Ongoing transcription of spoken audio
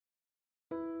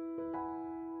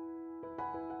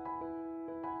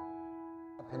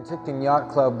Penticton Yacht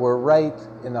Club, we're right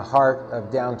in the heart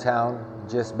of downtown,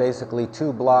 just basically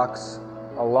 2 blocks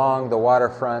along the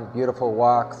waterfront, beautiful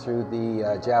walk through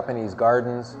the Japanese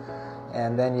gardens,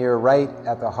 and then you're right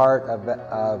at the heart of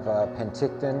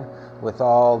Penticton with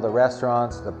all the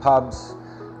restaurants, the pubs,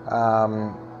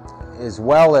 as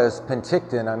well as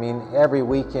Penticton. I mean, every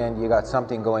weekend you got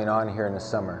something going on here in the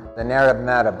summer. The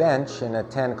Naramata Bench, in a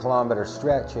 10-kilometer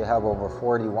stretch, you have over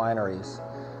 40 wineries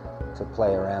to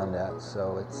play around at.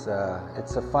 So it's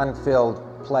a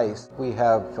fun-filled place. We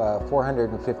have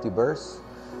 450 berths.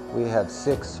 We have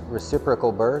 6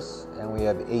 reciprocal berths, and we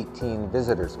have 18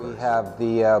 visitors berths. We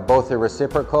have both the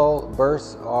reciprocal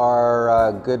berths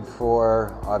are good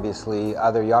for, obviously,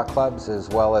 other yacht clubs, as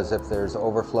well as if there's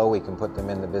overflow, we can put them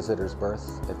in the visitors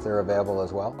berths if they're available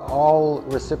as well. All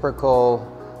reciprocal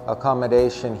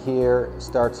accommodation here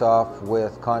starts off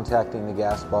with contacting the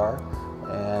gas bar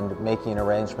and making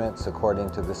arrangements according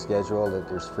to the schedule that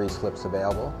there's free slips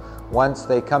available. Once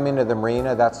they come into the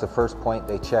marina, that's the first point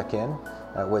they check in,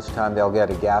 at which time they'll get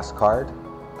a gas card,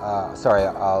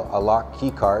 a lock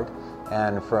key card,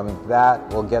 and from that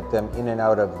we'll get them in and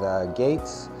out of the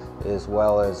gates as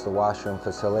well as the washroom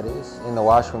facilities. In the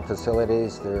washroom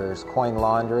facilities there's coin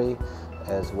laundry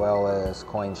as well as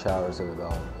coin showers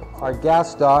available. Our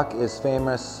gas dock is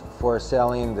famous for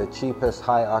selling the cheapest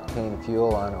high-octane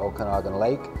fuel on Okanagan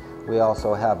Lake. We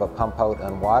also have a pump out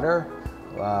on water,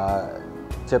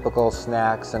 typical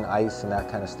snacks and ice and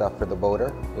that kind of stuff for the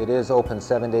boater. It is open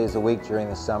 7 days a week during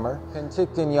the summer.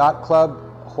 Penticton Yacht Club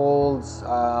holds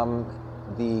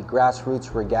the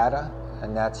Grassroots Regatta,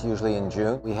 and that's usually in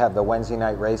June. We have the Wednesday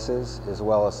night races as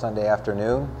well as Sunday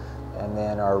afternoon, and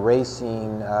then our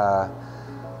racing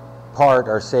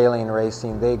our sailing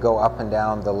racing, they go up and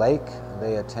down the lake.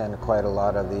 They attend quite a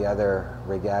lot of the other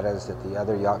regattas that the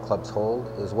other yacht clubs hold,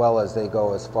 as well as they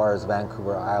go as far as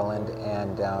Vancouver Island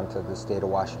and down to the state of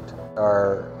Washington.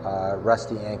 Our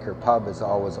Rusty Anchor pub is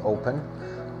always open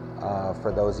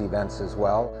for those events as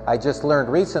well. I just learned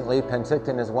recently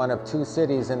Penticton is one of 2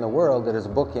 cities in the world that is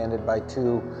bookended by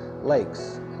 2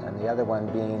 lakes, and the other one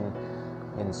being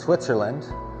in Switzerland.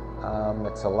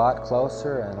 It's a lot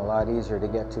closer and a lot easier to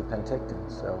get to Penticton.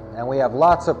 And we have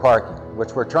lots of parking,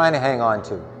 which we're trying to hang on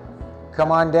to.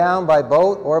 Come on down by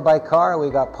boat or by car.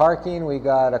 We got parking, we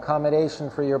got accommodation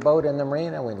for your boat in the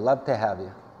marina, and we'd love to have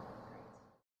you.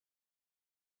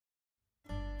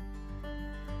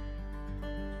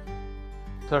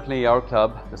 Certainly our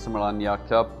club, the Summerland Yacht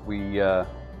Club, we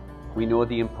know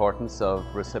the importance of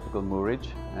reciprocal moorage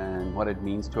and what it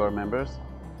means to our members.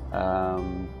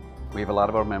 We have a lot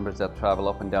of our members that travel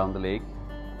up and down the lake,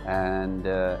 and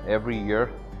every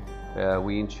year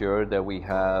we ensure that we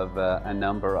have a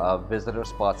number of visitor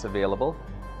spots available,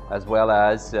 as well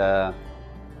as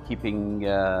keeping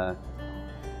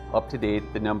up to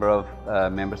date the number of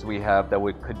members we have that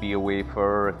could be away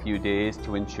for a few days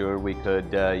to ensure we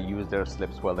could use their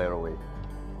slips while they're away.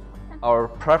 Our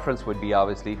preference would be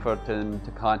obviously for them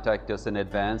to contact us in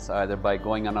advance, either by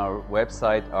going on our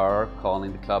website or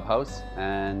calling the clubhouse,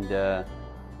 and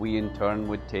we in turn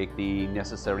would take the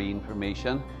necessary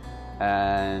information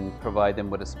and provide them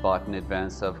with a spot in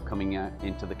advance of coming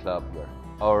into the club here.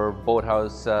 Our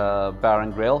boathouse bar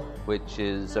and grill, which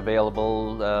is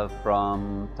available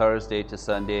from Thursday to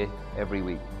Sunday every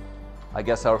week. I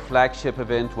guess our flagship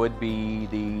event would be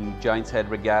the Giant's Head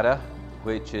Regatta,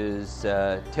 which is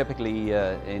typically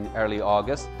in early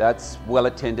August. That's well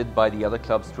attended by the other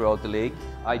clubs throughout the lake.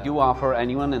 I do offer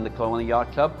anyone in the Kelowna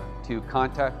Yacht Club to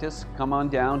contact us. Come on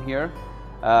down here.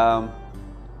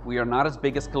 We are not as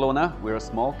big as Kelowna. We're a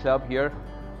small club here,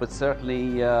 but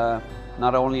certainly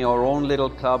not only our own little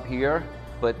club here,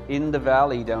 but in the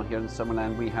valley down here in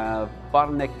Summerland we have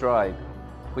Bottleneck Drive,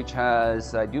 which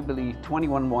has, I do believe,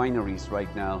 21 wineries right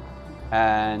now.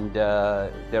 And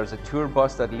there's a tour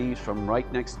bus that leaves from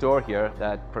right next door here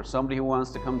that for somebody who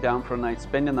wants to come down for a night,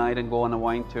 spend the night and go on a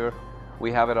wine tour, we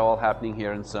have it all happening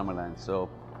here in Summerland. So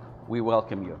we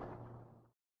welcome you.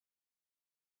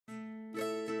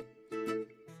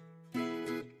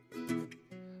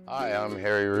 Hi, I'm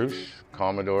Harry Roosh,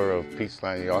 Commodore of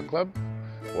Peaceland Yacht Club.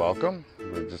 Welcome.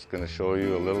 We're just going to show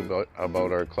you a little bit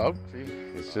about our club.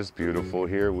 It's just beautiful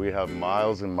here. We have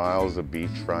miles and miles of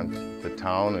beachfront. The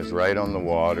town is right on the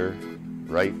water,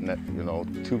 right,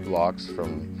 2 blocks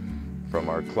from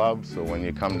our club. So when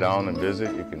you come down and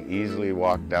visit, you can easily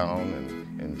walk down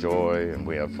and enjoy. And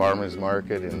we have farmers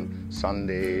market and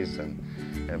Sundays,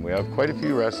 and we have quite a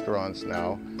few restaurants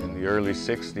now. In the early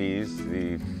 60s,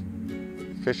 the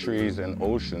Fisheries and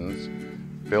Oceans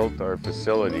built our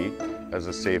facility as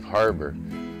a safe harbor.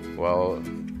 Well,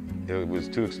 It was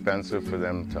too expensive for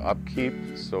them to upkeep,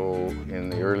 so in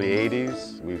the early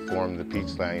 80s we formed the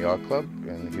Penticton Yacht Club,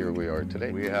 and here we are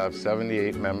today. We have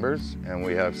 78 members and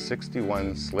we have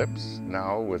 61 slips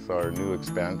now with our new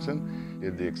expansion. We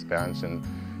did the expansion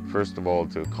first of all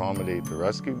to accommodate the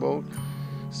rescue boat,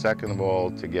 second of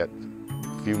all to get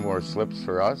a few more slips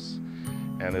for us,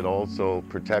 and it also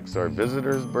protects our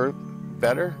visitors' berth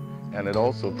better, and it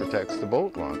also protects the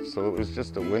boat launch. So it was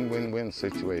just a win-win-win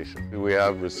situation. We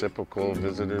have reciprocal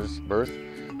visitors' berth.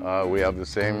 We have the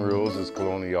same rules as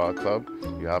Kelowna Yacht Club.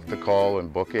 You have to call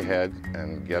and book ahead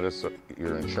and get us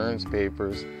your insurance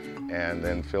papers and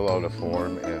then fill out a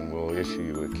form and we'll issue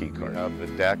you a key card. We have the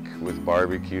deck with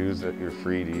barbecues that you're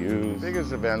free to use. The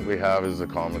biggest event we have is the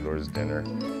Commodore's dinner.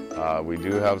 We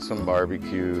do have some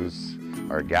barbecues.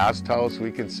 Our guest house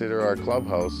we consider our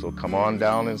clubhouse, so come on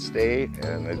down and stay,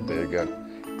 and they got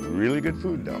really good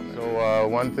food down there. So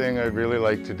one thing I'd really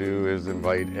like to do is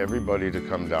invite everybody to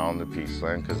come down to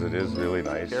Peaceland because it is really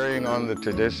nice. Carrying on the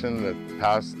tradition that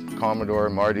past Commodore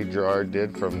Marty Gerard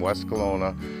did from West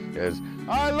Kelowna is,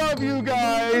 I love you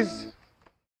guys!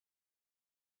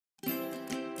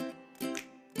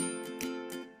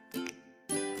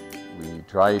 We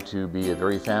try to be a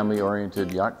very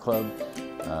family-oriented yacht club.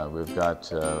 We've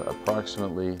got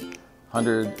approximately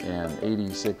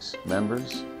 186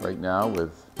 members right now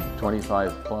with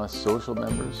 25 plus social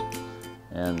members,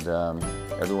 and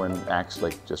everyone acts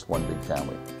like just one big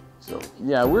family. So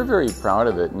yeah, we're very proud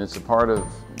of it, and it's a part of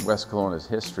West Kelowna's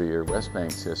history, or West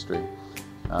Bank's history.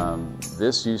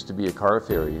 This used to be a car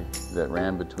ferry that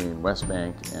ran between West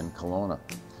Bank and Kelowna.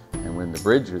 And when the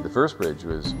bridge, or the first bridge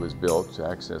was built to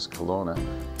access Kelowna,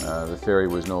 the ferry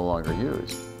was no longer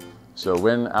used. So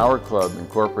when our club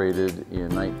incorporated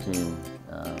in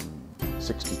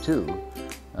 1962,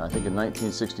 I think in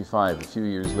 1965, a few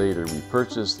years later, we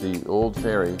purchased the old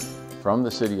ferry from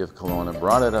the city of Kelowna,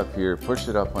 brought it up here, pushed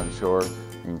it up on shore,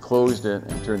 enclosed it,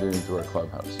 and turned it into our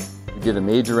clubhouse. We did a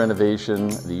major renovation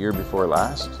the year before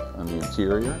last on the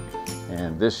interior,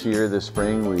 and this year, this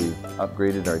spring, we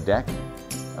upgraded our deck,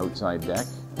 outside deck,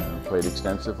 quite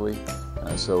extensively.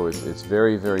 So it's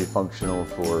very, very functional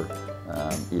for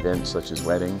events such as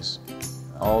weddings.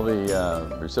 All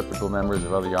the reciprocal members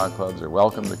of other yacht clubs are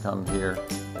welcome to come here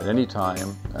at any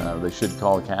time. They should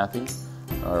call Kathy,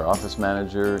 our office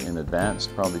manager, in advance,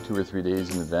 probably 2 or 3 days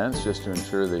in advance, just to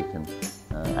ensure they can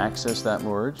access that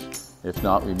moorage. If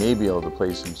not, we may be able to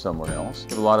place them somewhere else.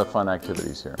 We have a lot of fun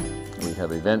activities here. We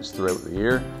have events throughout the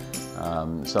year,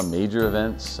 some major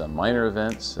events, some minor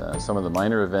events. Some of the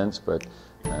minor events, but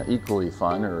equally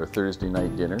fun, are Thursday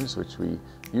night dinners, which we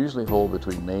usually hold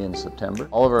between May and September.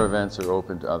 All of our events are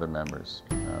open to other members.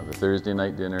 The Thursday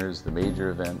night dinners, the major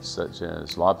events such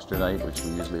as Lobster Night, which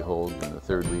we usually hold in the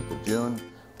 3rd week of June.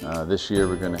 This year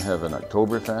we're going to have an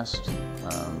Oktoberfest,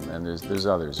 and there's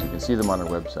others. You can see them on our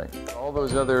website. All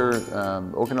those other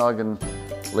Okanagan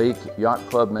Lake Yacht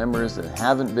Club members that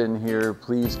haven't been here,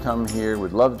 please come here.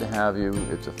 We'd love to have you.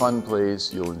 It's a fun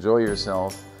place. You'll enjoy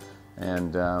yourself,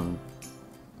 and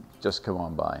just come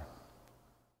on by.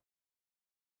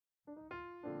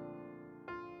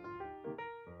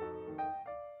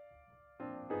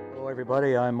 Hello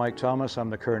everybody, I'm Mike Thomas.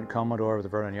 I'm the current Commodore of the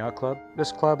Vernon Yacht Club.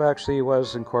 This club actually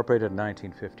was incorporated in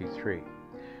 1953,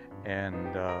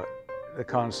 and the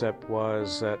concept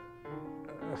was that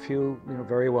a few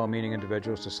very well-meaning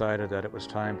individuals decided that it was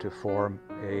time to form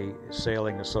a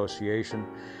sailing association,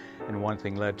 and one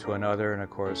thing led to another, and of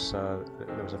course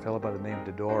there was a fellow by the name of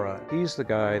Dodora. He's the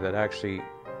guy that actually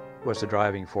was the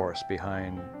driving force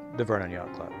behind the Vernon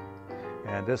Yacht Club.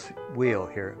 And this wheel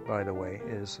here, by the way,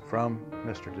 is from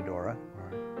Mr. Dodora,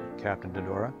 or Captain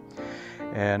Dodora,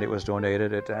 and it was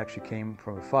donated. It actually came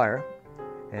from a fire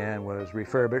and was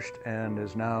refurbished and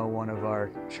is now one of our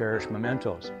cherished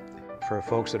mementos. For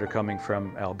folks that are coming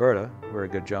from Alberta, we're a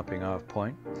good jumping off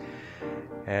point.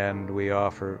 And we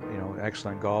offer,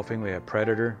 excellent golfing. We have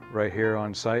Predator right here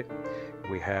on site.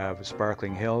 We have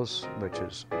Sparkling Hills, which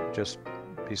is just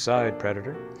beside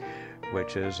Predator,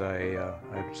 which is I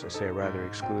would say a rather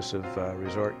exclusive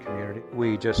resort community.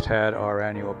 We just had our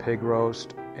annual pig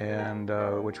roast, and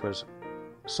which was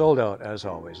sold out as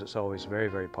always. It's always very,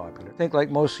 very popular. I think like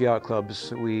most yacht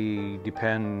clubs, we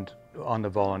depend on the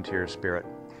volunteer spirit.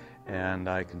 And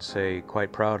I can say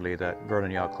quite proudly that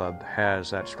Vernon Yacht Club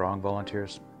has that strong volunteer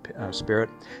spirit.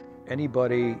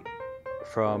 Anybody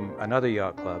from another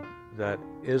yacht club that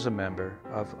is a member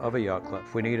of a yacht club,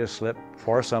 if we need a slip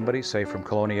for somebody, say from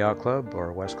Kelowna Yacht Club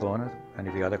or West Kelowna, any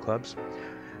of the other clubs,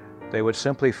 they would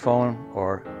simply phone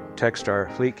or text our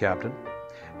fleet captain,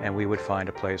 and we would find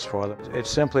a place for them. It's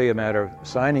simply a matter of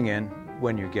signing in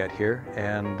when you get here,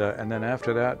 and then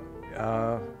after that,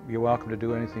 you're welcome to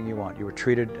do anything you want. You were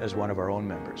treated as one of our own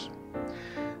members.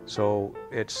 So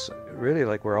it's really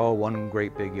like we're all one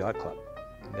great big yacht club.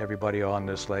 Everybody on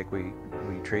this lake, we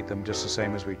treat them just the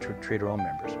same as we treat our own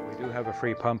members. We do have a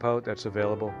free pump out that's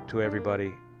available to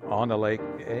everybody on the lake.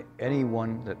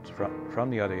 Anyone that's from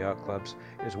the other yacht clubs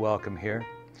is welcome here,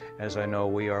 as I know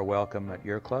we are welcome at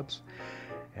your clubs.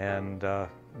 And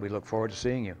we look forward to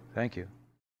seeing you. Thank you.